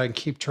just so that I can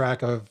keep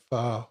track of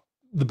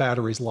the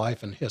battery's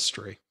life and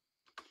history.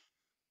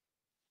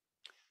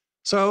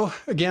 So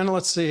again,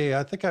 let's see,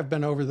 I think I've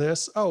been over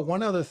this. Oh,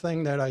 one other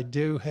thing that I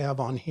do have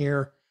on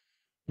here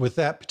with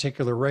that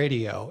particular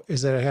radio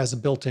is that it has a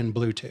built-in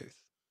Bluetooth.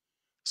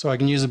 So I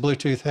can use a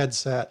Bluetooth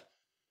headset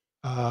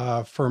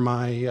for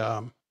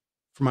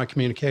my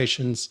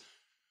communications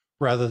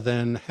rather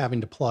than having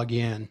to plug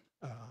in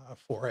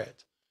for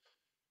it.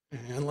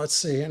 And let's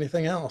see,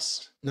 anything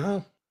else? No,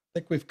 I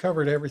think we've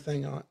covered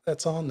everything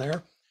that's on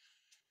there.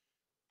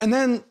 And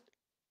then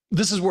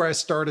this is where I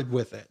started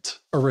with it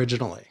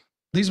originally.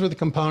 These were the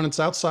components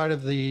outside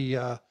of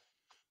the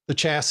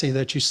chassis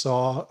that you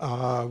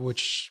saw,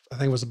 which I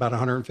think was about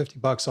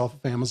 $150 off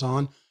of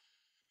Amazon.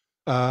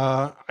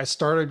 I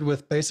started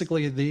with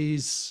basically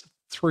these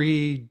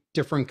 3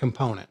 different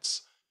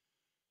components.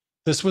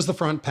 This was the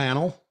front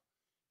panel,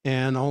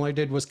 and all I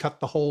did was cut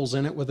the holes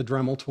in it with a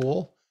Dremel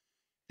tool,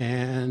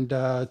 and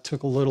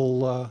took a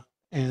little,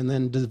 and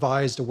then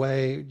devised a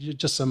way,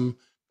 just some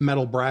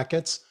metal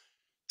brackets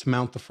to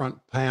mount the front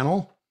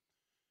panel.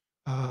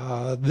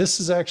 This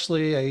is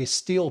actually a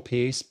steel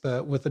piece,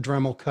 but with a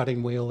Dremel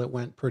cutting wheel, it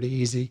went pretty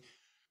easy.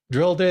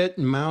 Drilled it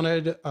and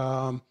mounted.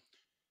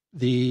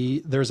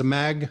 There's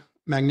a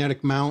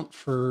magnetic mount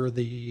for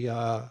the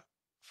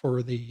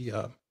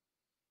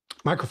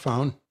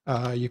microphone.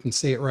 You can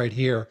see it right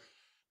here.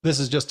 This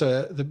is just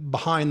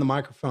behind the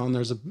microphone.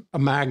 There's a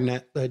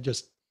magnet that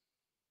just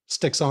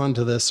sticks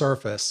onto the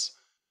surface,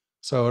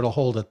 so it'll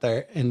hold it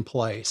there in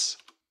place.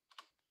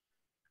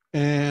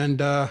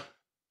 And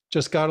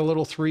just got a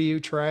little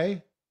 3U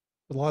tray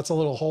with lots of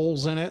little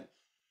holes in it.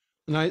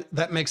 And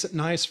that makes it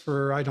nice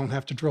for, I don't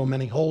have to drill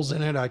many holes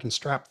in it. I can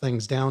strap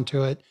things down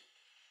to it.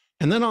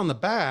 And then on the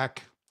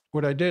back,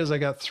 what I did is I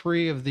got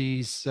 3 of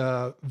these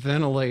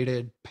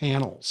ventilated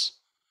panels.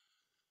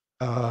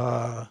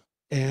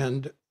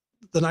 And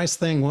the nice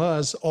thing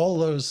was all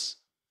those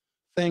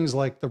things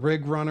like the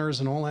rig runners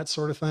and all that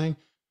sort of thing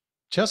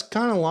just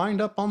kind of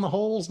lined up on the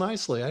holes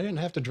nicely. I didn't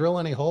have to drill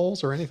any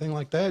holes or anything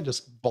like that.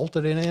 Just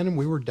bolted it in and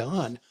we were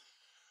done.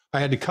 I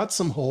had to cut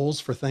some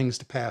holes for things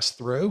to pass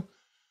through.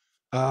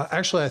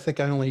 Actually, I think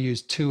I only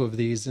used 2 of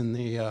these in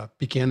the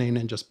beginning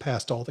and just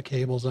passed all the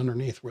cables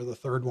underneath where the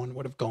 3rd one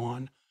would have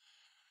gone.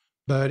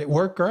 But it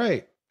worked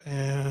great.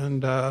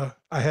 And I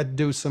had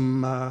to do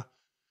some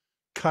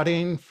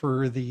cutting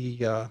for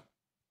the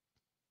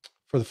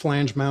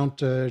flange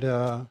mounted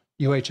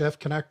UHF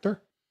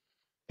connector.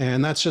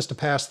 And that's just a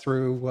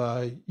pass-through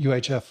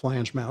UHF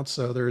flange mount.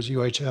 So there's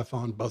UHF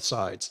on both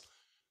sides.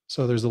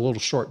 So there's a little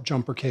short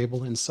jumper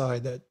cable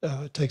inside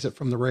that takes it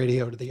from the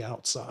radio to the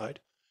outside.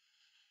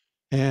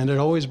 And it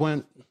always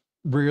went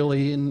real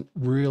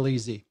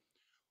easy.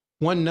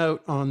 One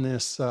note on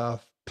this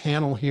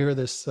panel here,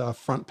 this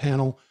front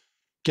panel,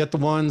 get the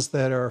ones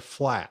that are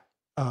flat.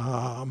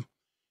 Don't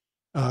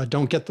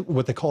get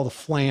what they call the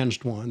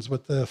flanged ones.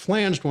 What the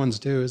flanged ones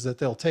do is that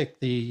they'll take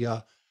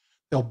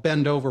they'll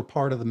bend over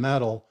part of the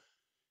metal,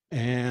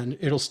 and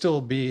it'll still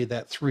be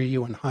that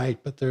 3U in height,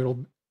 but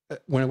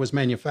when it was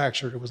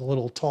manufactured, it was a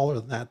little taller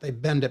than that. They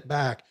bend it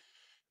back,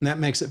 and that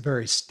makes it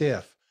very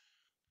stiff.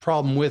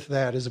 Problem with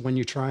that is when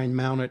you try and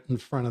mount it in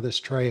front of this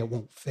tray, it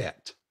won't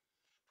fit.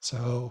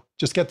 So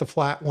just get the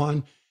flat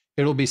one.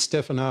 It'll be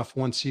stiff enough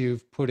once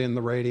you've put in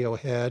the radio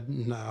head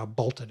and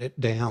bolted it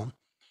down.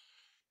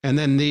 And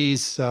then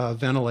these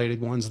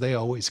ventilated ones, they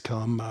always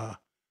come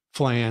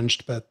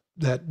flanged, but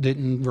that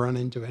didn't run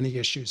into any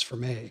issues for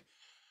me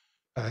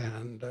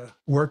and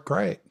worked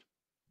great.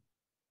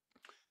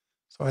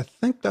 So I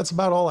think that's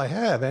about all I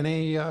have.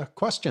 Any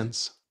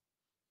questions?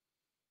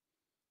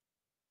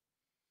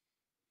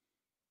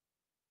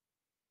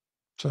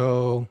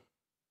 So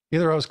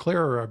either I was clear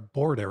or I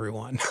bored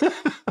everyone.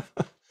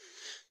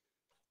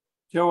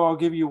 Joe, I'll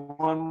give you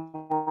one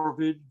more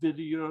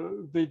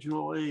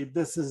visual aid.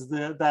 This is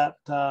that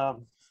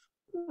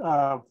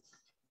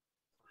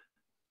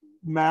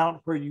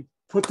mount where you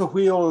put the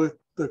wheel of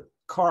the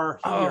car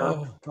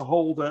here to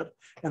hold it,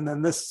 and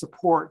then this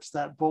supports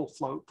that bull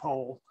float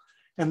pole.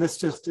 And this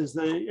just is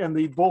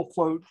the bull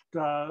float.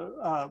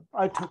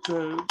 I took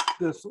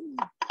this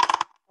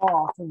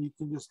off, and you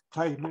can just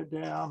tighten it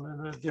down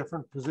in a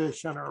different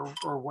position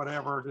or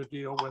whatever to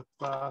deal with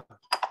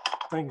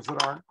things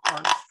that aren't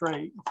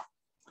straight.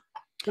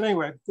 But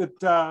anyway, it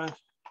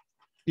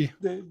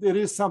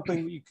is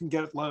something that you can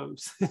get at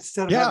Lowe's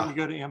instead of having to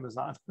go to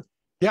Amazon.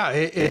 Yeah,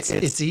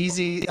 it's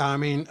easy. I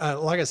mean,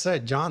 like I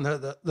said, John,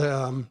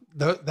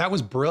 that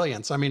was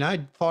brilliance. I mean, I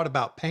thought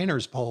about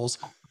painter's poles,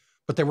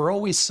 but they were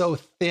always so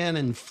thin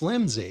and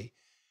flimsy,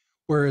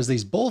 whereas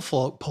these bull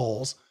float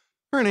poles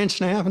are 1.5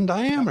 inches in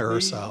diameter or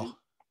so.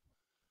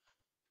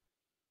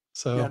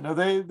 So yeah, no,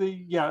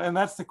 and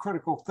that's the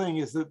critical thing,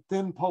 is that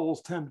thin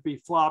poles tend to be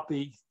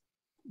floppy.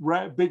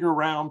 Bigger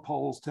round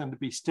poles tend to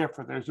be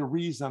stiffer. There's a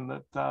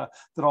reason that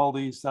all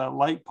these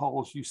light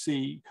poles you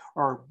see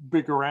are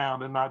bigger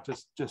round and not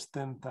just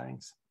thin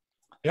things.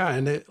 Yeah,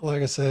 and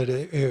like I said,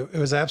 it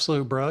was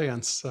absolute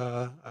brilliance.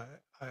 I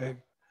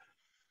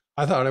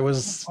thought it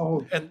was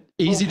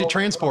easy to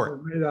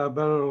transport. Made out of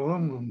better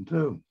aluminum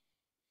too.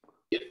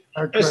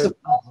 Is the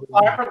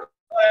fiberglass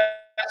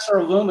or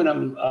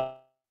aluminum,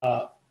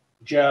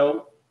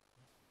 Joe?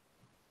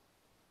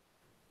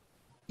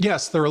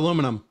 Yes, they're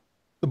aluminum.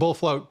 The bull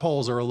float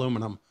poles are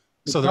aluminum,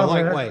 so they're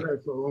lightweight.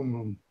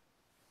 Aluminum.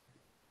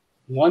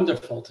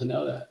 Wonderful to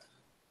know that.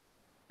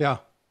 Yeah,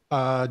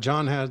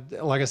 John had,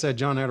 like I said,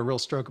 John had a real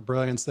stroke of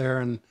brilliance there,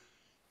 and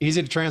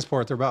easy to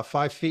transport. They're about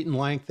 5 feet in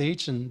length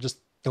each, and just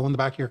go in the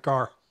back of your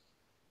car.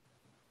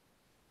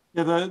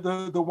 Yeah,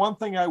 the one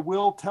thing I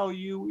will tell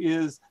you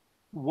is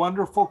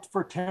wonderful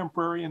for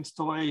temporary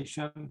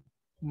installation.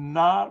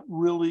 Not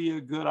really a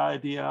good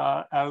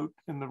idea out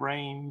in the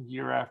rain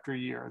year after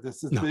year.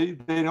 This is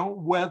they don't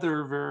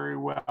weather very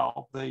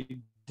well. They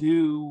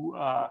do.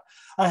 I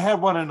had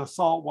one in a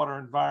saltwater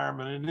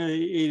environment, and they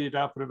ate it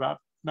up in about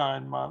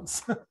 9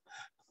 months.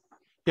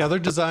 Yeah, they're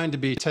designed to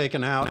be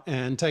taken out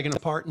and taken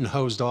apart and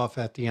hosed off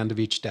at the end of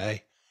each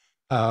day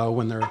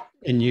when they're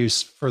in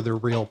use for their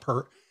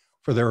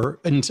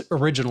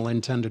original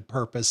intended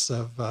purpose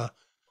of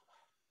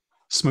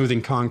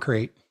smoothing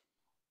concrete.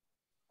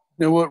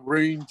 Now, what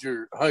range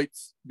or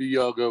heights do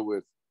y'all go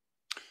with?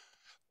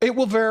 It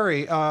will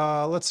vary.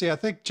 Let's see. I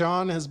think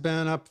John has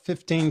been up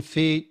 15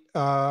 feet.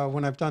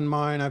 When I've done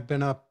mine, I've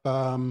been up,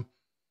 about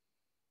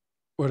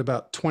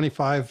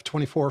 25,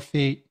 24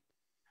 feet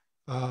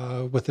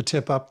with the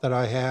tip up that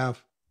I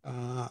have.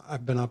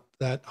 I've been up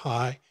that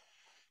high.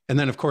 And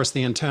then, of course,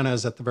 the antenna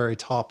is at the very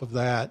top of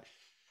that.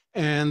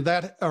 And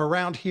that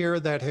around here,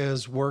 that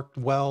has worked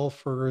well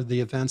for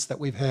the events that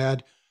we've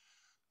had.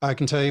 I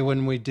can tell you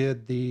when we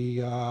did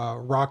the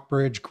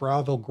Rockbridge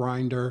gravel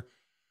grinder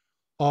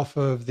off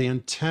of the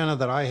antenna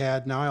that I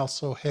had, and I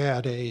also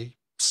had a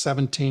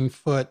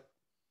 17-foot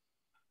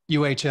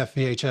UHF,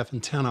 VHF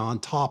antenna on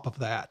top of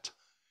that.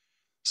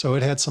 So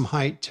it had some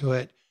height to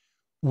it.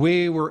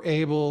 We were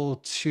able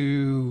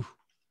to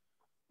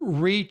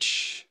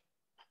reach,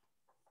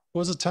 what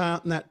was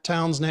that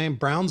town's name?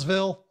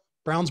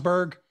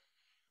 Brownsburg,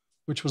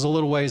 which was a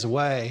little ways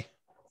away,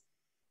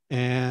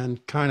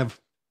 and kind of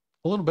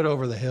a little bit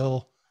over the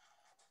hill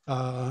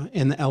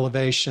in the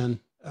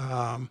elevation.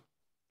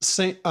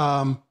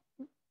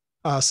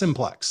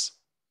 Simplex.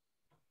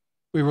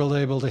 We were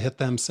able to hit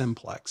them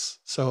simplex.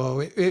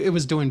 So it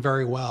was doing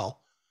very well.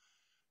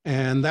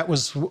 And that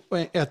was,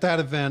 at that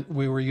event,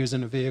 we were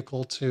using a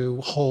vehicle to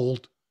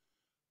hold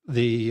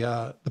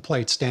the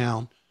plates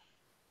down.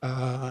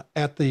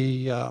 At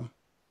the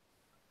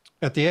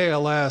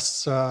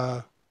ALS,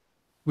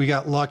 we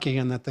got lucky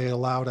in that they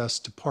allowed us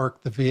to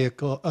park a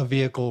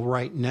vehicle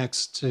right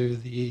next to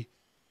the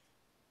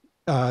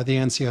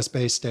NCS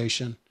base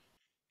station.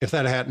 If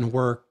that hadn't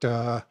worked,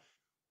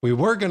 we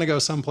were going to go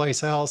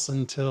someplace else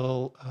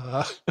until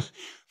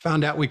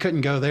found out we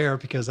couldn't go there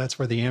because that's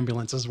where the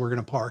ambulances were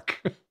going to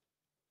park.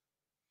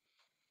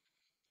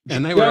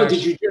 And they were.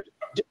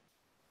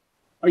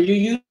 Are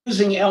you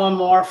using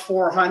LMR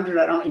 400?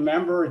 I don't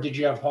remember. Or did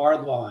you have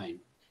hardline?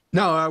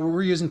 No,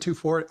 we're using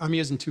 240. I'm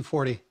using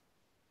 240.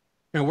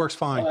 And it works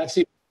fine. Well,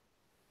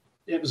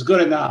 it was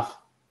good enough.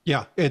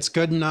 Yeah, it's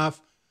good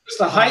enough. Because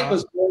the height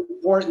was more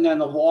important than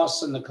the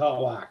loss in the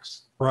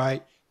coax.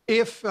 Right.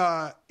 If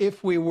I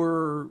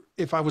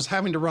was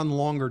having to run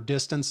longer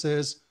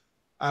distances,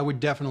 I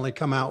would definitely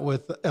come out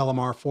with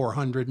LMR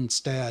 400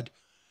 instead.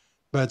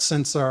 But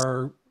since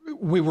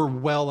we were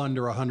well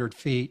under 100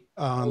 feet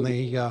on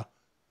the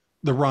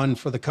run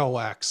for the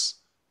coax,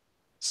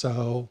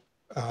 so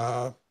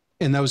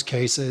in those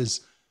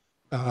cases,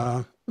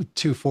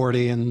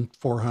 240 and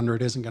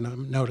 400 isn't going to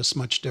notice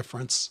much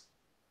difference.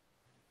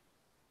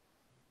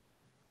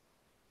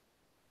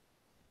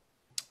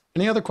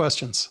 Any other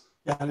questions?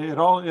 Yeah, and it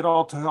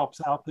also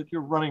helps out that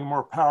you're running a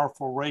more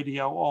powerful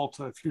radio.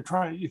 Also, if you're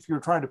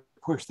trying to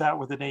push that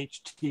with an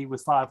HT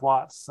with 5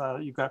 watts,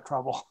 you've got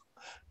trouble.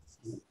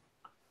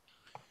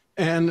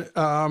 And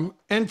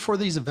for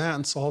these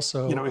events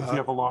also, You know, if you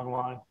have a long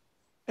line.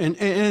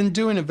 and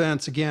doing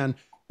events again,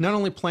 not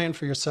only plan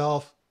for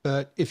yourself,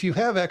 but if you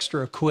have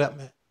extra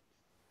equipment,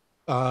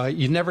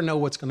 you never know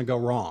what's going to go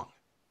wrong.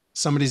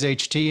 Somebody's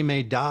HT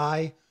may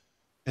die,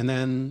 and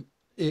then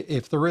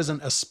if there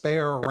isn't a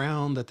spare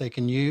around that they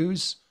can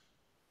use,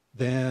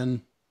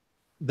 then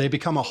they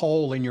become a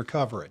hole in your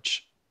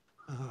coverage.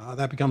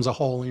 That becomes a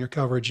hole in your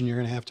coverage, and you're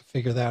going to have to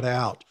figure that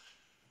out.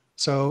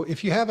 So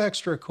if you have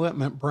extra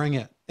equipment, bring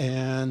it,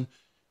 and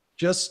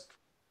just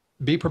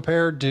be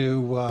prepared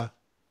to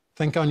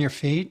think on your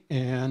feet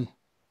and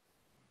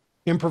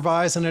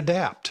improvise and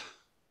adapt.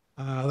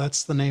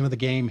 That's the name of the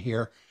game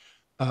here.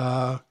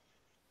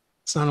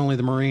 It's not only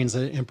the Marines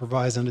that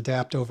improvise and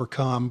adapt,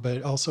 overcome,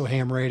 but also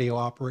ham radio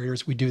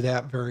operators. We do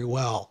that very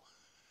well.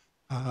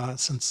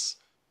 Since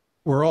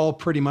we're all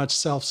pretty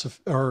much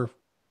or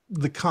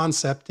the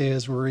concept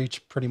is we're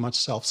each pretty much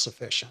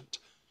self-sufficient.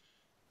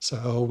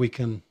 So we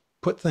can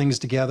put things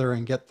together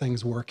and get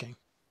things working.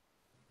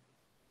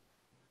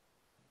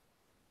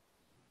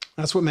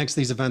 That's what makes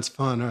these events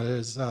fun,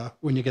 is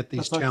when you get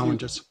these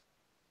challenges.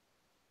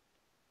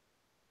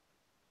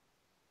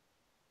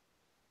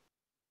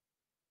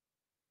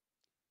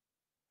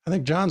 I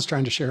think John's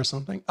trying to share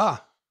something. I'm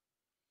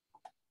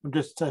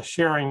just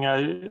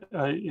sharing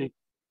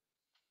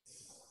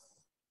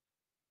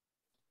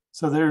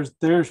so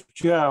there's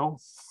Joe.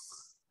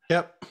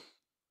 Yep.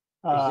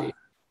 Well,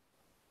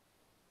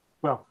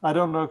 I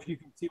don't know if you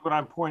can see what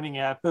I'm pointing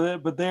at,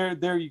 but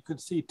there you can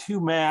see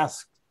 2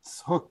 masts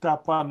hooked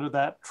up under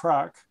that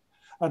truck,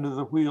 under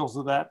the wheels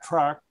of that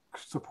truck,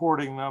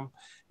 supporting them,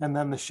 and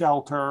then the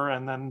shelter,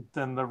 and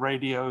then the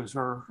radios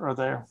are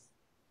there.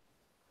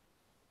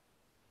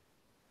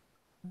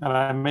 And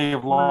I may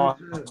have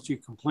lost you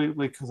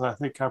completely because I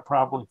think I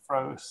probably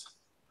froze.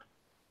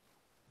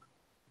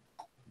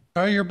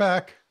 Oh, you're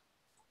back.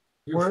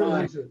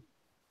 Where is it?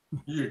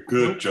 You're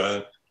good,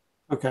 John.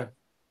 Okay.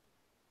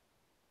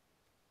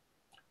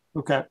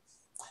 Okay.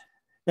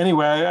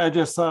 Anyway, I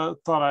just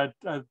thought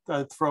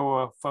I'd throw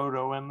a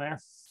photo in there.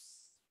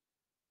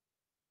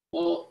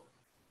 Well,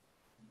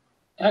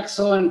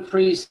 excellent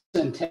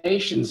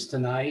presentations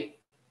tonight.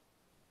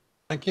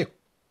 Thank you.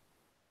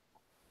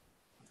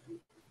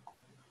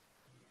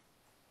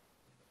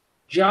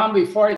 John, before I